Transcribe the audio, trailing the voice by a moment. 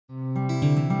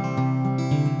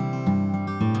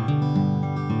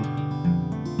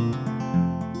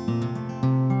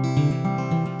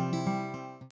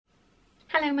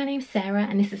Sarah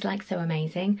and this is Like So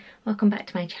Amazing. Welcome back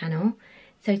to my channel.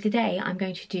 So today I'm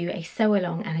going to do a sew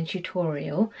along and a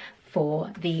tutorial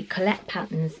for the Colette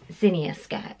Patterns Zinnia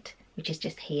skirt, which is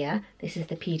just here. This is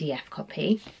the PDF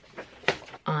copy.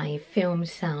 I filmed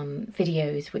some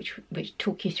videos which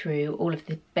talk you through all of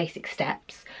the basic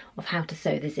steps of how to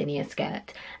sew the zinnia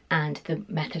skirt and the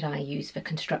method I use for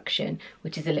construction,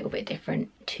 which is a little bit different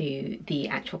to the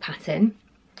actual pattern.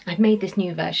 I've made this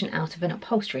new version out of an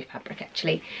upholstery fabric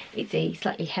actually. It's a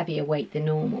slightly heavier weight than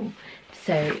normal,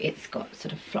 so it's got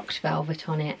sort of flocked velvet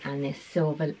on it and this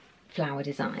silver flower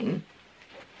design.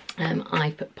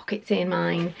 I've put pockets in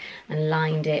mine and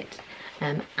lined it,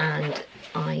 and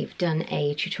I've done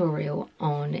a tutorial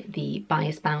on the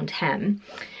bias bound hem,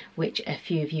 which a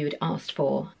few of you had asked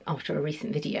for after a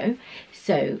recent video,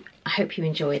 so I hope you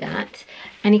enjoy that.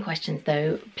 Any questions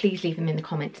though, please leave them in the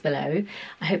comments below.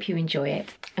 I hope you enjoy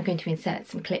it. I'm going to insert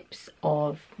some clips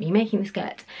of me making the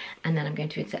skirt, and then I'm going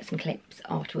to insert some clips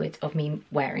afterwards of me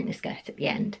wearing the skirt at the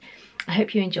end. I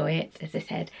hope you enjoy it. As I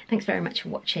said, thanks very much for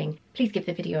watching. Please give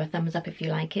the video a thumbs up if you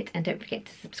like it, and don't forget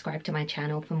to subscribe to my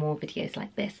channel for more videos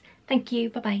like this. Thank you,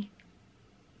 bye-bye.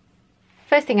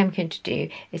 First thing I'm going to do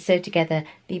is sew together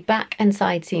the back and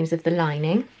side seams of the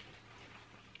lining.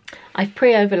 I've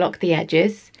pre-overlocked the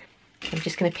edges. I'm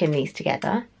just going to pin these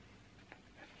together.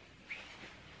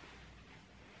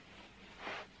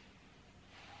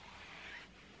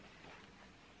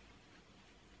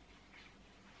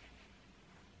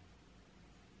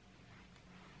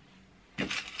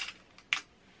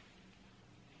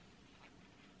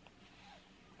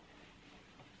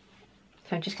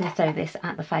 So I'm just going to sew this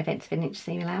at the 5/8 of an inch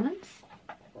seam allowance.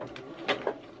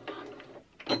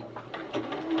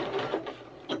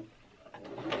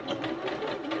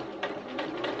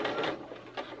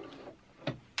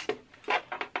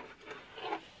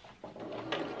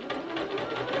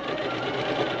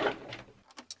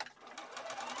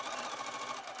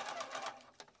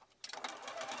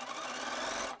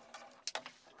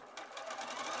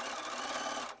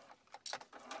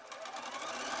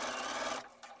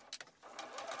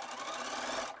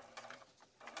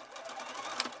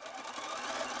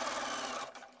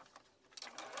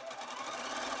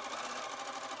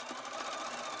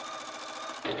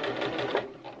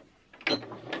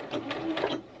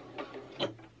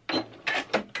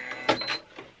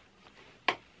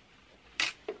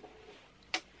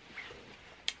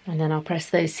 And then I'll press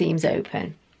those seams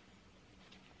open.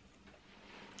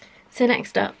 So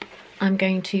next up, I'm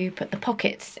going to put the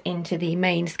pockets into the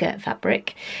main skirt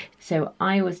fabric. So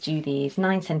I always do these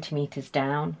 9 centimetres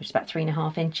down, which is about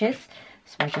 3.5 inches.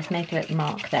 So I just make a little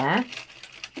mark there.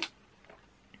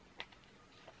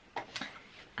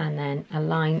 And then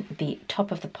align the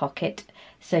top of the pocket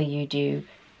so you do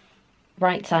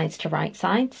right sides to right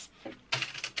sides.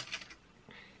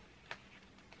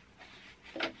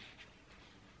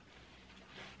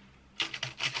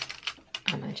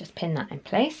 And I just pin that in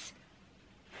place.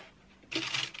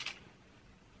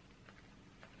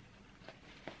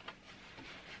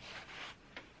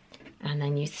 And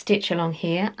then you stitch along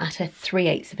here at a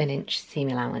 3/8 of an inch seam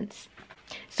allowance.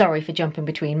 Sorry for jumping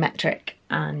between metric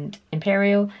and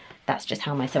imperial, that's just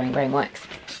how my sewing brain works.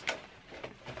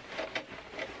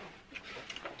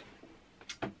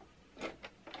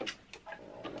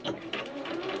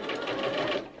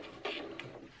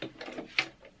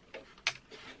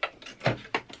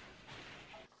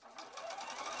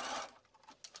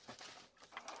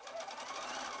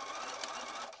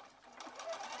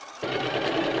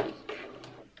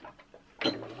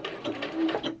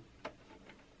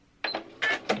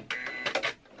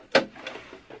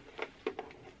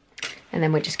 And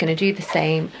then we're just going to do the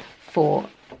same for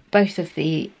both of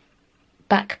the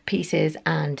back pieces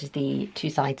and the 2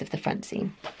 sides of the front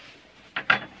seam.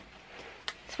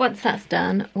 So once that's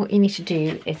done, what you need to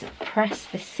do is press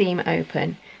the seam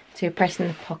open. So you're pressing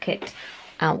the pocket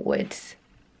outwards,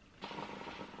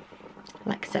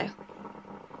 like so.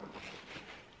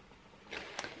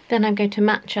 Then I'm going to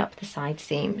match up the side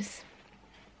seams.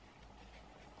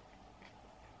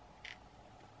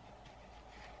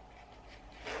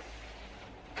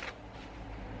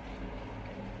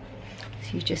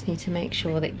 You just need to make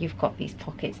sure that you've got these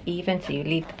pockets even, so you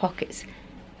leave the pockets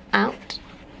out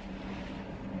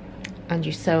and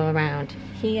you sew around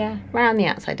here, around the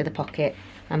outside of the pocket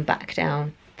and back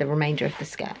down the remainder of the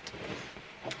skirt.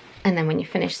 And then when you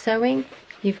finish sewing,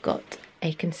 you've got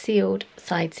a concealed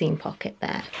side seam pocket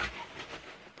there.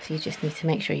 So you just need to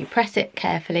make sure you press it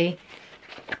carefully,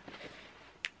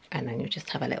 and then you'll just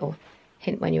have a little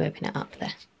hint when you open it up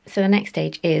there. So the next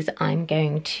stage is I'm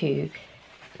going to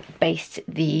baste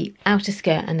the outer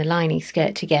skirt and the lining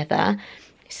skirt together.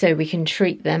 so we can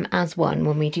treat them as one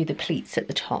when we do the pleats at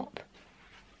the top.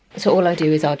 So all I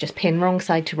do is I'll just pin wrong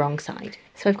side to wrong side.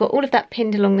 So I've got all of that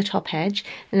pinned along the top edge,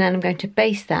 and then I'm going to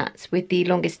baste that with the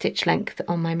longest stitch length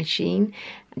on my machine,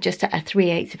 just at a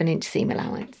 3/8 of an inch seam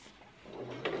allowance.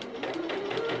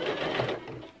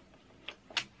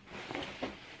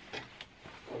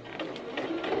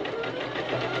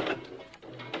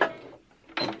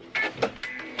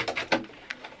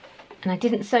 And I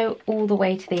didn't sew all the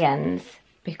way to the ends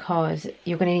because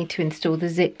you're going to need to install the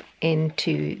zip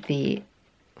into the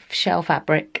shell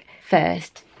fabric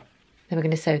first, then we're going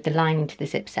to sew the lining to the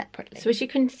zip separately. So as you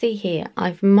can see here,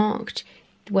 I've marked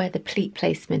where the pleat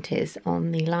placement is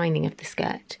on the lining of the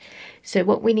skirt. So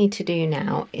what we need to do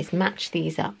now is match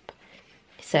these up.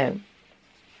 So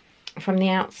from the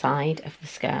outside of the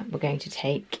skirt, we're going to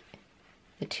take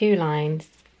the two lines,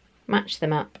 match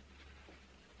them up,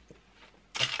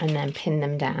 and then pin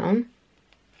them down.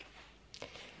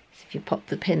 So if you pop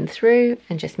the pin through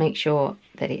and just make sure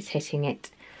that it's hitting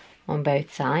it on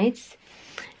both sides,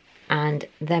 and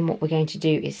then what we're going to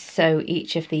do is sew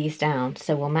each of these down.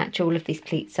 So we'll match all of these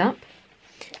pleats up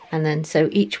and then sew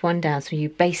each one down. So you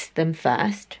baste them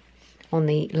first on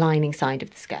the lining side of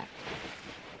the skirt.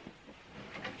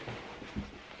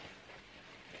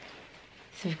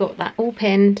 So we've got that all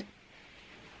pinned,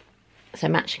 so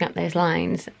matching up those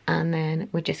lines, and then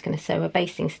we're just going to sew a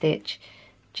basting stitch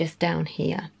just down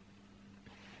here.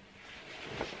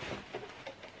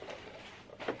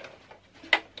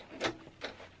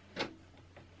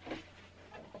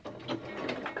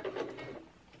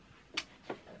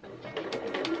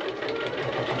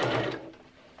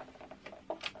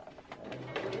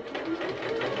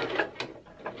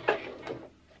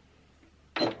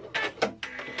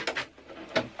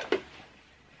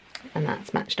 And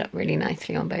that's matched up really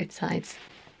nicely on both sides.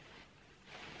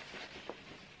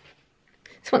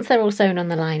 So once they're all sewn on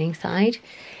the lining side,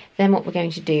 then what we're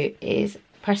going to do is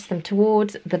press them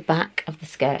towards the back of the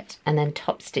skirt and then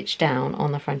top stitch down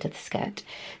on the front of the skirt.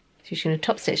 So you're just going to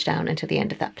top stitch down until the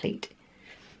end of that pleat.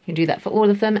 You can do that for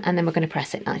all of them, and then we're going to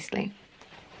press it nicely.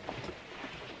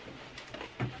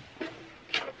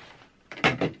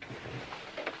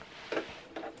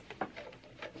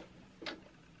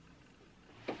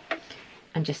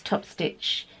 And just top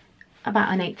stitch about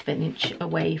 1/8 of an inch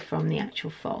away from the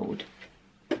actual fold.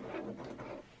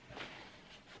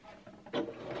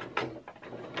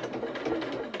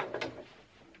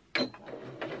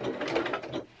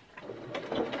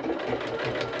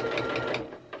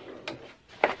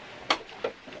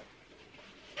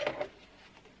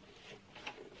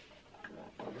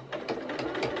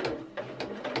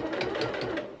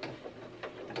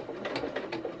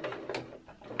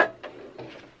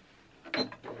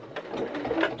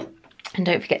 And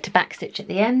don't forget to back stitch at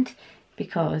the end,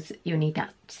 because you'll need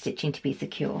that stitching to be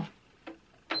secure.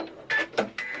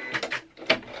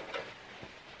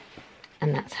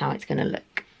 And that's how it's going to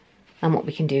look. And what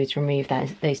we can do is remove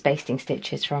those basting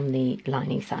stitches from the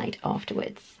lining side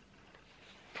afterwards.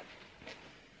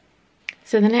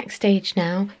 So the next stage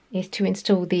now is to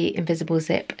install the invisible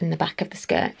zip in the back of the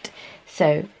skirt.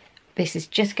 So this is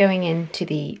just going into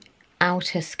the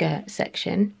outer skirt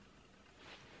section.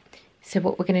 So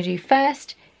what we're going to do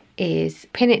first is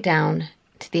pin it down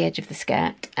to the edge of the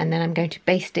skirt, and then I'm going to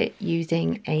baste it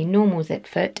using a normal zip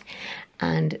foot,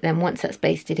 and then once that's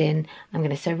basted in, I'm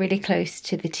going to sew really close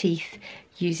to the teeth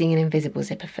using an invisible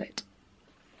zipper foot.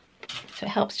 So it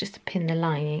helps just to pin the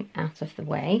lining out of the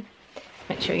way.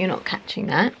 Make sure you're not catching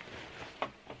that.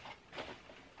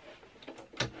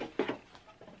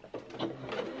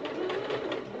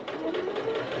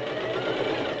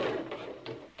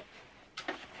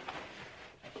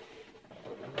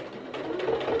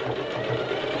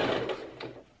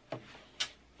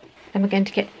 Then we're going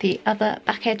to get the other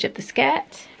back edge of the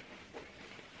skirt,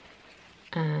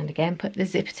 and again put the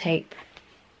zipper tape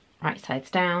right sides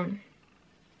down,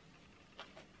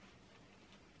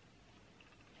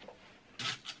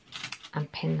 and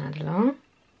pin that along.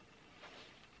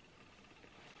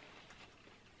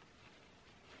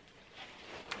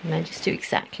 And then just do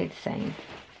exactly the same.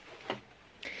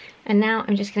 And now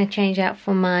I'm just going to change out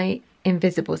for my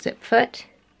invisible zip foot.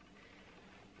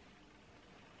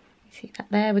 See that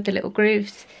there with the little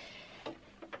grooves,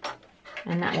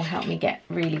 and that will help me get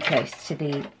really close to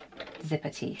the zipper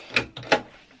teeth.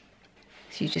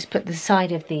 So you just put the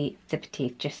side of the zipper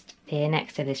teeth just here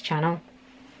next to this channel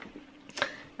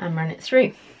and run it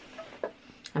through.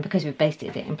 And because we've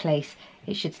basted it in place,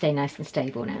 it should stay nice and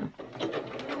stable now.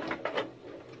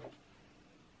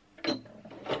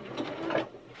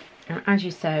 And as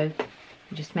you sew,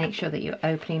 just make sure that you're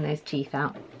opening those teeth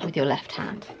out with your left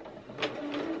hand.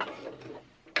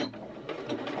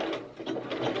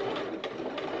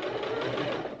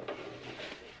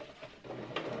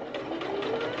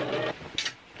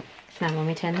 Now when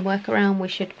we turn the work around, we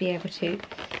should be able to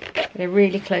get a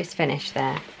really close finish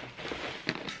there.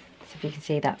 So if you can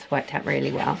see, that's worked out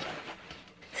really well.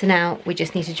 So now we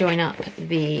just need to join up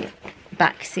the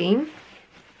back seam,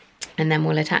 and then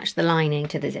we'll attach the lining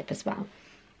to the zip as well.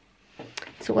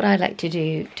 So what I like to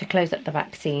do to close up the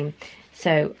back seam,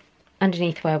 so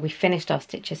underneath where we finished our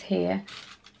stitches here,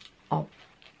 I'll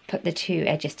put the two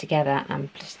edges together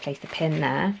and just place the pin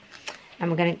there. And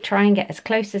we're going to try and get as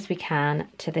close as we can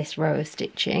to this row of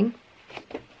stitching.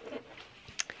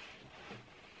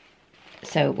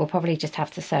 So we'll probably just have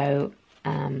to sew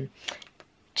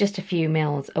just a few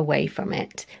mils away from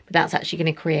it, but that's actually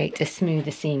going to create a smoother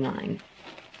seam line.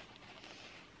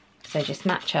 So just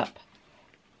match up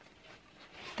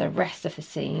the rest of the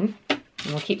seam, and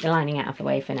we'll keep the lining out of the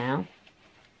way for now.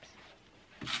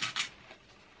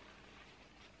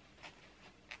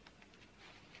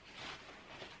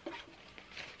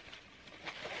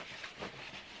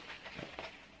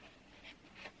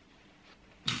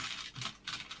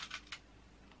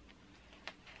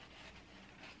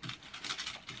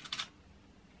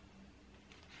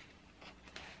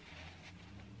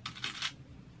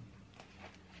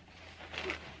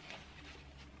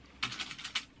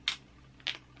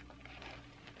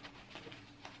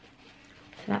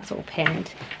 So that's all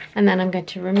pinned, and then I'm going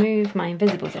to remove my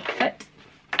invisible zip foot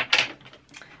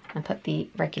and put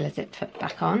the regular zip foot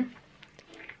back on.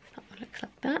 So that looks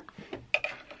like that.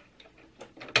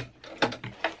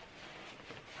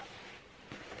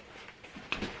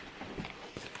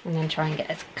 And then try and get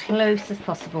as close as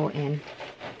possible in.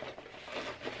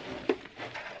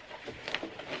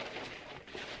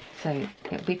 So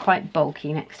it'll be quite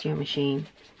bulky next to your machine.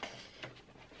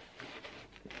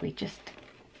 If we just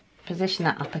position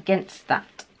that up against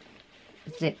that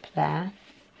zip there,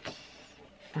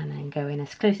 and then go in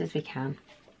as close as we can.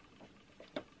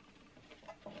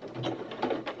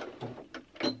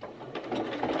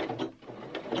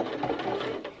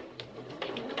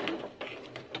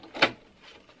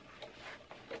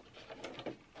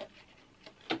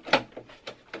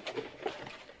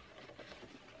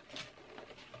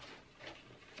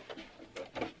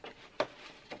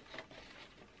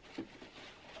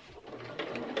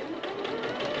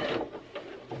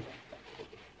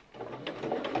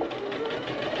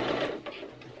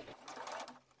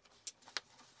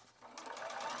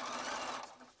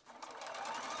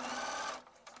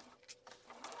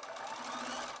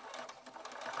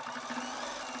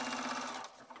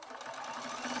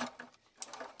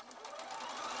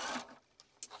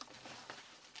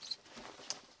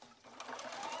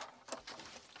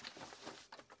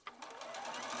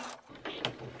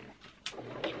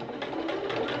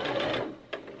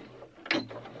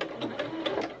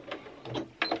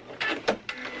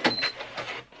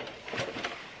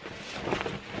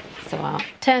 So I'll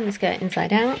turn the skirt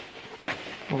inside out,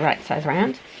 or right sides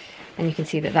round, and you can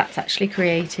see that that's actually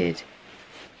created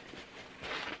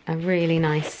a really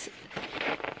nice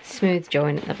smooth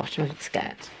join at the bottom of the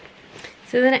skirt.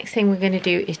 So the next thing we're going to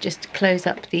do is just close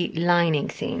up the lining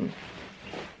seam.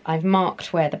 I've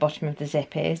marked where the bottom of the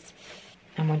zip is,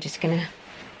 and we're just going to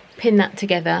pin that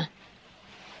together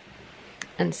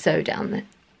and sew down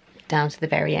to the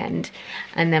very end.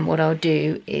 And then what I'll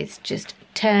do is just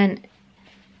turn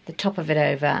the top of it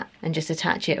over and just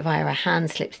attach it via a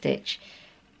hand slip stitch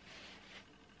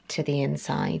to the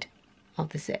inside of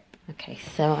the zip. Okay,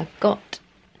 so I've got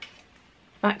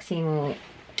back seam all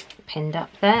pinned up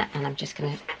there, and I'm just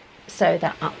going to sew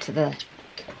that up to the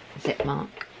zip mark.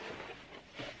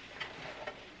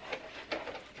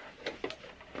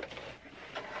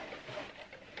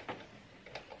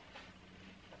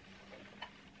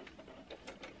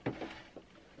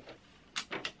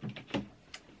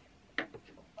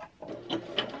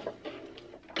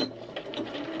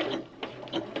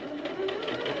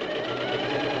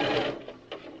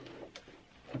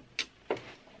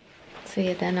 So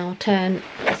yeah, then I'll turn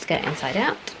the skirt inside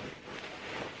out,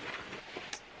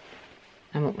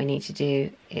 and what we need to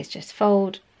do is just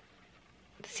fold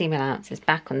the seam allowances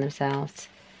back on themselves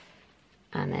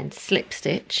and then slip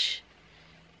stitch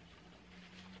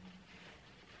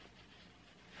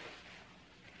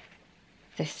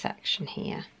this section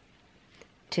here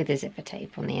to the zipper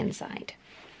tape on the inside.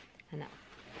 And that.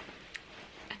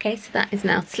 Okay, so that is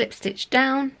now slip stitched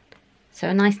down, so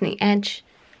a nice neat edge.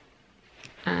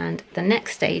 And the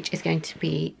next stage is going to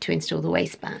be to install the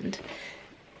waistband.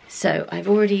 So I've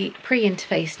already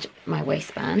pre-interfaced my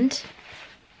waistband.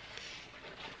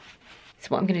 So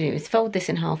what I'm going to do is fold this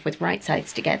in half with right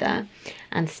sides together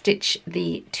and stitch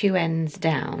the two ends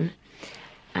down,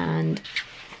 and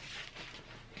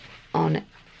on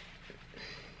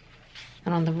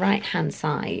the right hand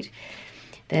side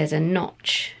there's a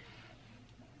notch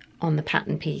on the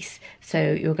pattern piece.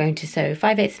 So you're going to sew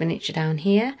 5/8 of an inch down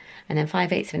here and then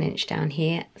 5/8 of an inch down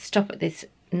here, stop at this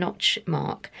notch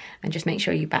mark and just make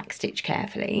sure you backstitch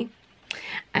carefully.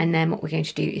 And then what we're going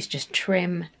to do is just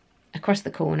trim across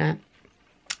the corner,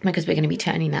 because we're going to be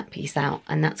turning that piece out,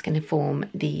 and that's going to form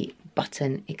the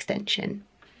button extension.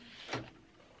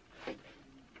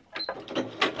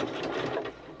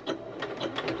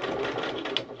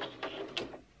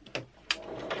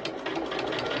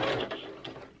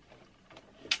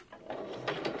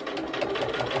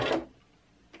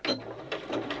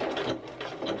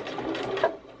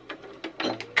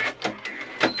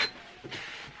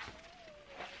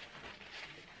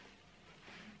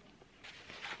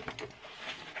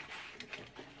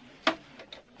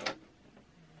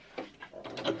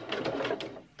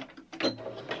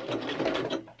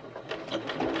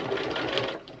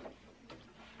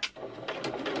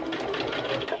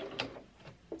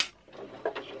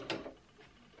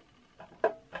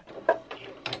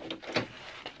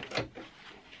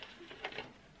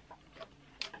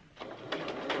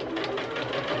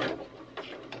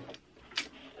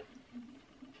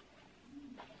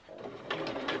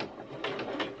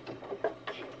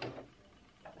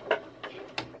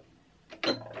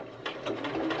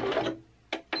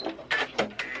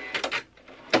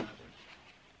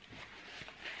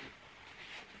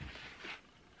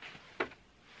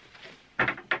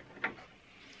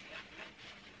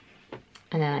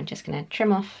 And then I'm just going to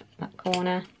trim off that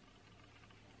corner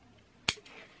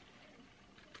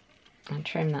and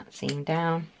trim that seam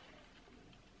down.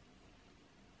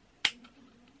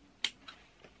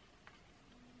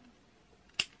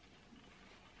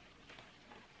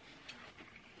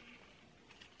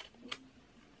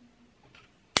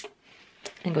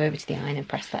 And go over to the iron and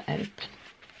press that open.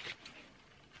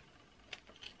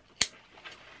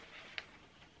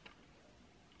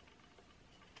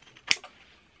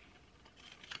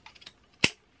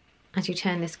 As you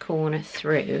turn this corner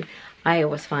through, I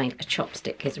always find a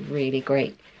chopstick is really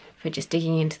great for just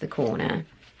digging into the corner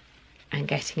and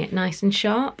getting it nice and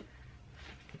sharp.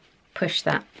 Push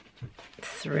that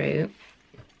through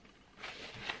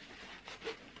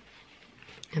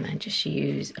and then just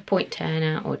use a point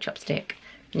turner or chopstick,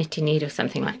 knitting needle,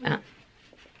 something like that,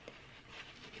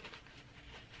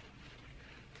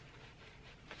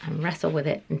 and wrestle with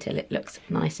it until it looks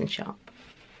nice and sharp.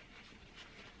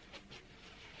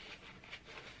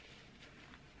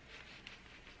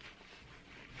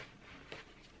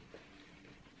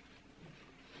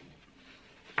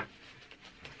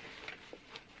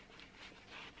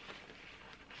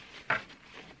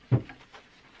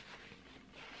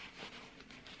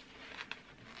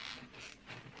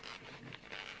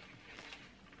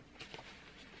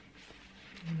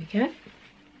 There we go.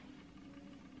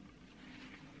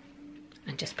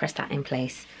 And just press that in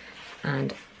place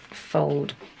and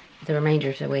fold the remainder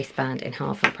of the waistband in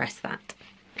half and press that.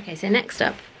 Okay, so next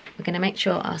up, we're going to make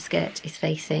sure our skirt is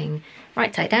facing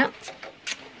right side out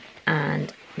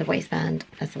and the waistband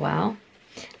as well.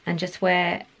 And just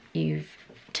where you've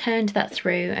turned that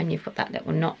through and you've got that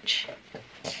little notch,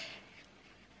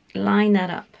 line that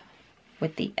up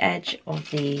with the edge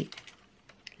of the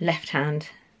left hand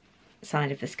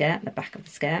side of the skirt, the back of the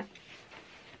skirt.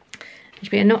 There should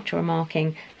be a notch or a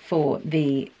marking for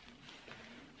the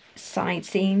side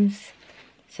seams,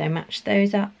 so match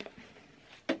those up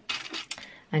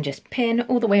and just pin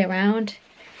all the way around,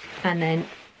 and then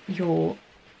your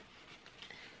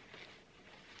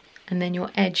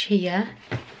edge here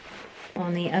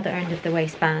on the other end of the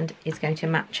waistband is going to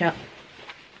match up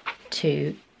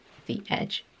to the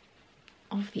edge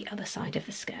of the other side of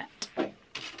the skirt.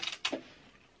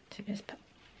 So just put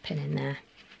a pin in there.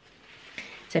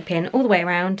 So pin all the way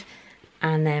around,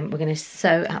 and then we're going to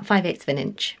sew at 5/8 of an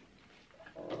inch.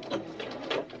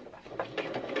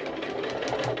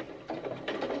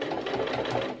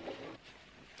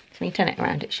 So when you turn it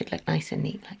around, it should look nice and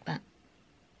neat like that.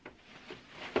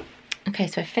 Okay,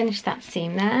 so I finished that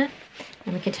seam there,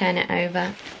 and we can turn it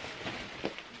over.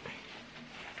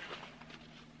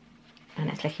 And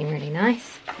it's looking really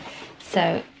nice.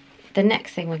 So the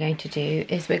next thing we're going to do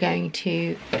is we're going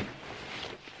to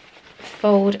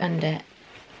fold under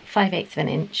 5/8 of an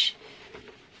inch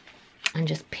and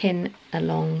just pin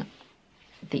along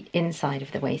the inside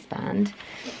of the waistband.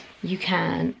 You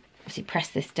can obviously press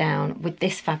this down. With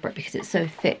this fabric, because it's so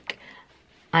thick,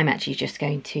 I'm actually just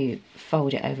going to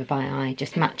fold it over by eye,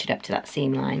 just match it up to that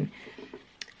seam line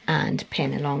and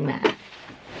pin along there.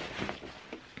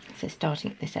 So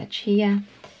starting at this edge here,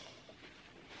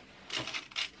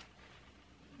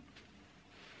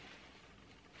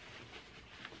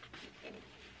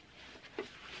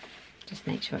 just Just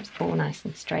make sure it's all nice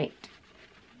and straight.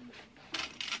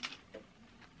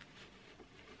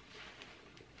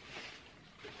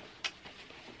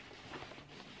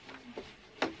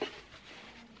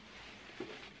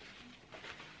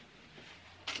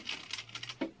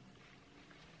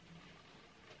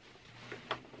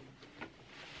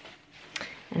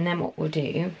 And then what we'll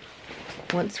do,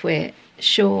 once we're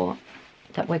sure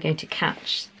that we're going to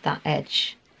catch that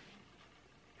edge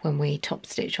when we top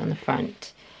stitch on the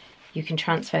front, you can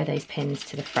transfer those pins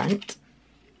to the front.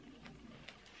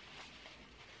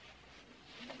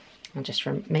 And just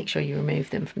make sure you remove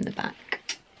them from the back.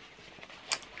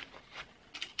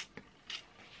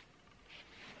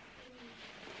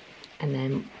 And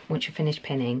then once you're finished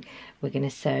pinning, we're going to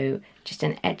sew just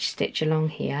an edge stitch along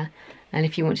here. And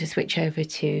if you want to switch over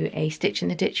to a stitch in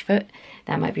the ditch foot,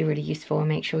 that might be really useful, and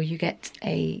make sure you get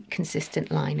a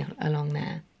consistent line along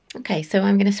there. Okay, so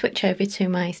I'm going to switch over to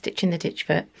my stitch in the ditch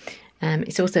foot.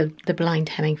 It's also the blind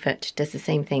hemming foot, does the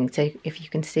same thing. So if you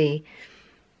can see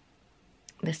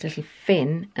this little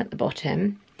fin at the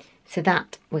bottom, so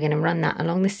that we're going to run that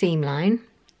along the seam line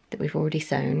that we've already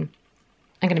sewn.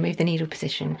 I'm going to move the needle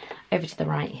position over to the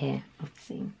right here of the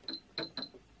seam.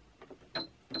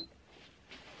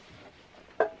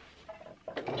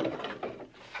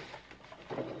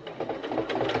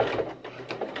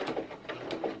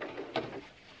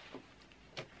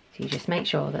 So you just make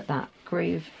sure that that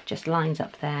groove just lines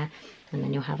up there, and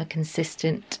then you'll have a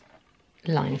consistent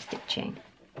line of stitching.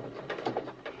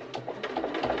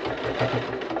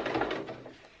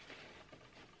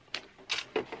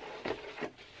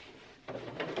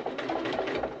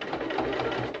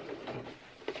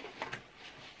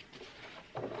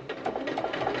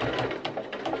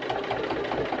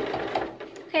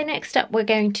 Okay, next up we're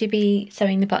going to be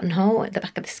sewing the buttonhole at the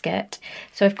back of the skirt.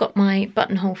 So I've got my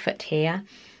buttonhole foot here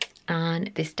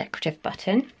and this decorative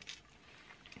button,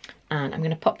 and I'm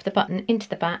going to pop the button into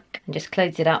the back and just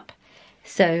close it up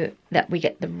so that we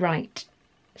get the right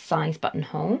size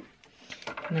buttonhole.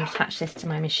 I'm going to attach this to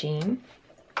my machine.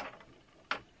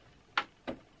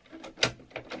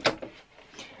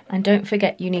 And don't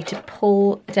forget, you need to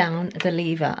pull down the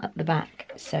lever at the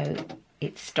back so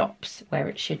it stops where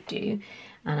it should do.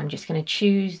 And I'm just going to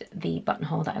choose the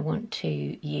buttonhole that I want to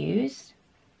use.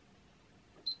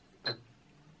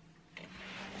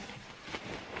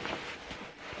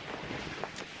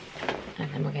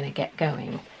 And then we're going to get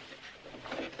going.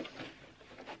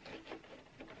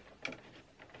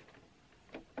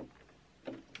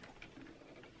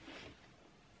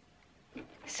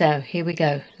 So here we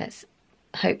go. Let's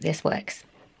hope this works.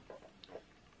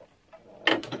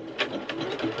 Okay,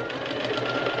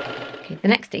 the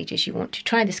next stage is you want to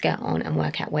try the skirt on and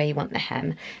work out where you want the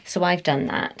hem. So I've done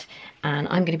that, and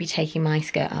I'm going to be taking my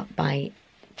skirt up by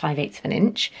 5/8 of an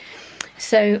inch.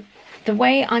 So the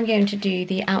way I'm going to do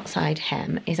the outside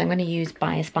hem is I'm going to use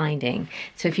bias binding.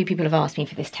 So a few people have asked me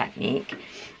for this technique.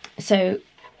 So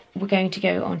we're going to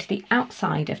go onto the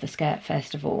outside of the skirt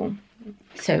first of all.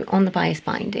 So on the bias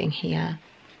binding here,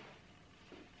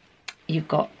 you've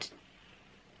got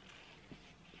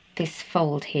this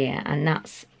fold here, and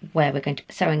that's where we're going to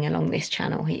be sewing along this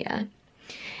channel here.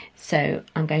 So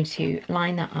I'm going to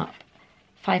line that up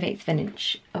 5/8 of an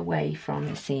inch away from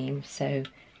the seam. So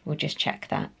we'll just check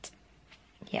that.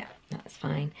 Yeah, that's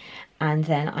fine. And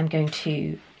then I'm going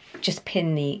to just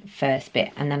pin the first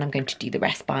bit, and then I'm going to do the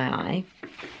rest by eye.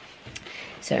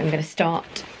 So I'm going to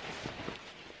start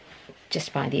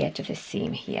just by the edge of this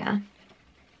seam here.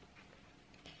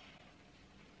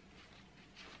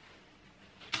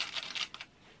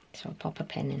 So I'll pop a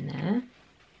pin in there.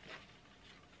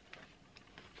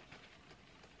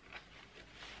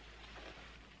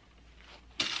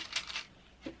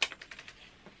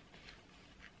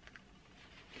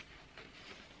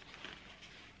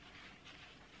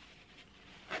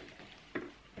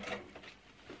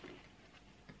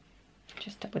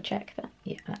 Just double check that.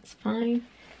 Yeah, that's fine.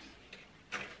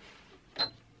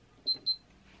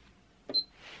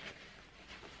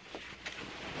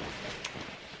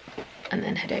 And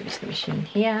then head over to the machine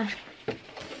here.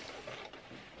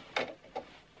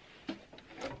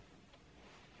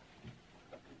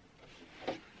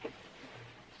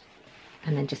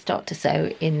 And then just start to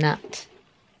sew in that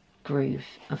groove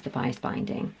of the bias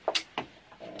binding.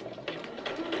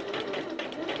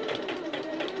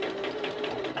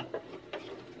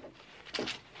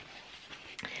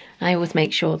 I always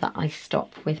make sure that I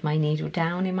stop with my needle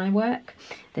down in my work.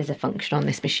 There's a function on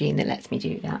this machine that lets me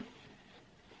do that.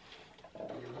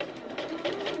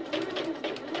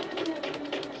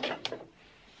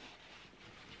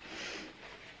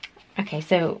 Okay,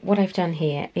 so what I've done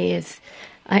here is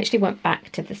I actually went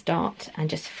back to the start and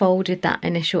just folded that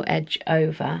initial edge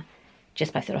over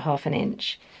just by sort of 1/2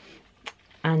 inch.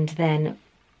 And then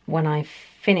when I've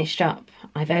finished up,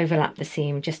 I've overlapped the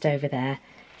seam just over there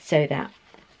so that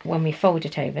when we fold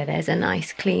it over, there's a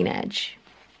nice clean edge.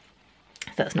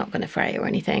 So that's not going to fray or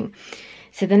anything.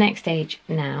 So the next stage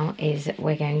now is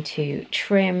we're going to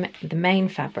trim the main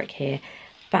fabric here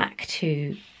back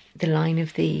to the line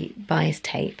of the bias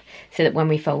tape so that when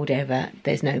we fold over,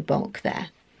 there's no bulk there.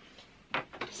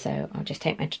 So I'll just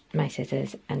take my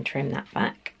scissors and trim that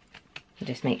back.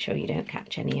 Just make sure you don't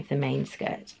catch any of the main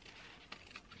skirt.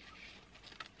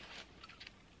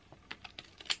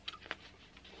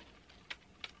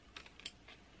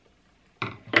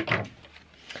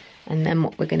 And then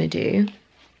what we're going to do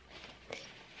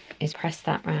is press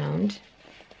that round.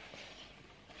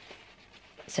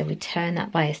 So we turn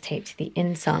that bias tape to the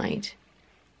inside.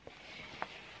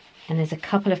 And there's a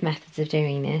couple of methods of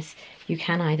doing this. You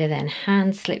can either then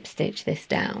hand slip stitch this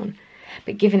down,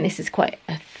 but given this is quite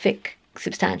a thick,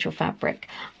 substantial fabric,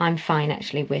 I'm fine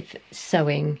actually with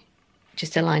sewing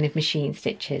just a line of machine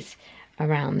stitches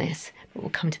around this, but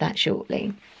we'll come to that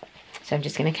shortly. So I'm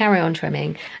just going to carry on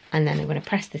trimming, and then I'm going to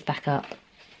press this back up,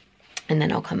 and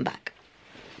then I'll come back.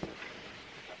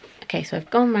 Okay, so I've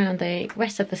gone around the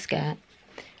rest of the skirt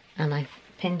and I've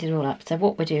pinned it all up. So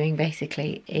what we're doing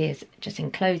basically is just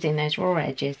enclosing those raw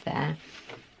edges there,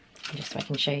 just so I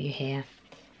can show you here,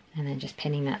 and then just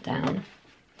pinning that down.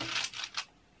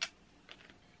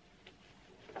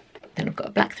 Then I've got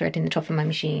a black thread in the top of my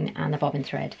machine, and the bobbin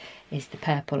thread is the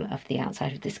purple of the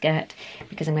outside of the skirt,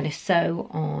 because I'm going to sew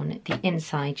on the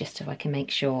inside just so I can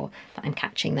make sure that I'm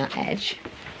catching that edge.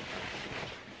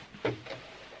 So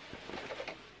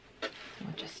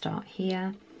I'll just start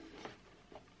here.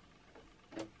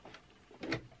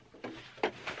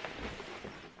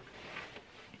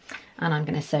 And I'm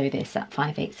going to sew this at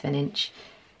 5/8 of an inch,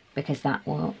 because that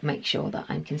will make sure that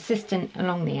I'm consistent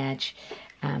along the edge,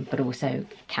 but also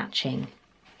catching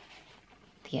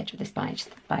the edge of this bias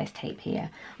tape here.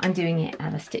 I'm doing it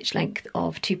at a stitch length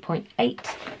of 2.8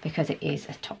 because it is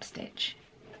a top stitch.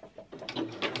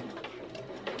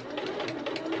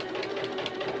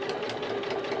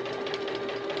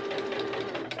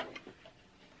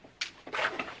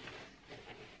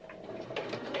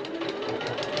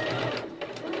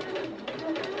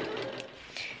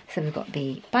 So we've got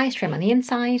the bias trim on the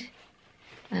inside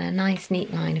and a nice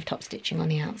neat line of top stitching on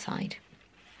the outside.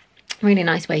 Really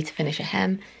nice way to finish a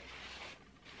hem.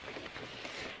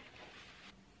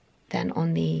 Then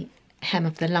on the hem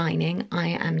of the lining, I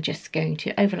am just going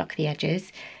to overlock the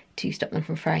edges to stop them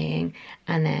from fraying,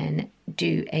 and then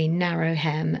do a narrow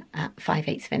hem at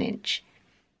 5/8 of an inch.